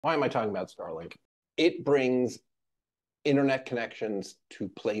Why am I talking about Starlink? It brings internet connections to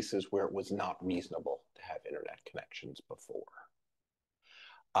places where it was not reasonable to have internet connections before.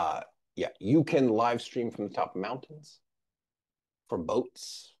 Uh, yeah, you can live stream from the top of mountains, from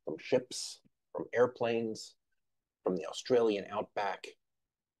boats, from ships, from airplanes, from the Australian Outback.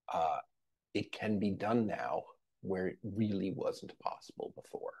 Uh, it can be done now where it really wasn't possible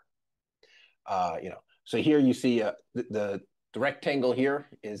before. So here you see the rectangle here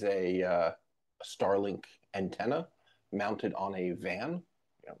is a Starlink antenna mounted on a van,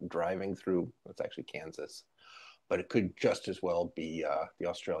 driving through. It's actually Kansas, but it could just as well be the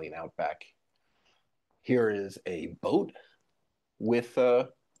Australian Outback. Here is a boat with a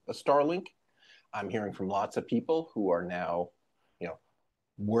Starlink. I'm hearing from lots of people who are now,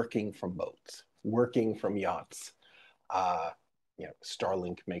 working from boats, working from yachts. Uh,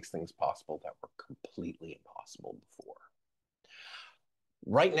 Starlink makes things possible that were completely impossible before.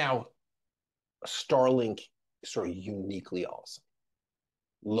 Right now, Starlink is sort of uniquely awesome.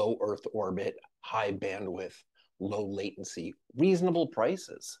 Low Earth orbit, high bandwidth, low latency, reasonable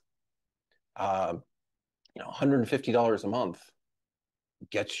prices. $150 a month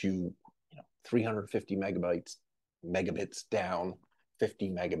gets you, 350 megabits down, 50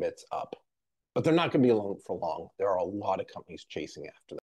 megabits up. But they're not going to be alone for long. There are a lot of companies chasing after them.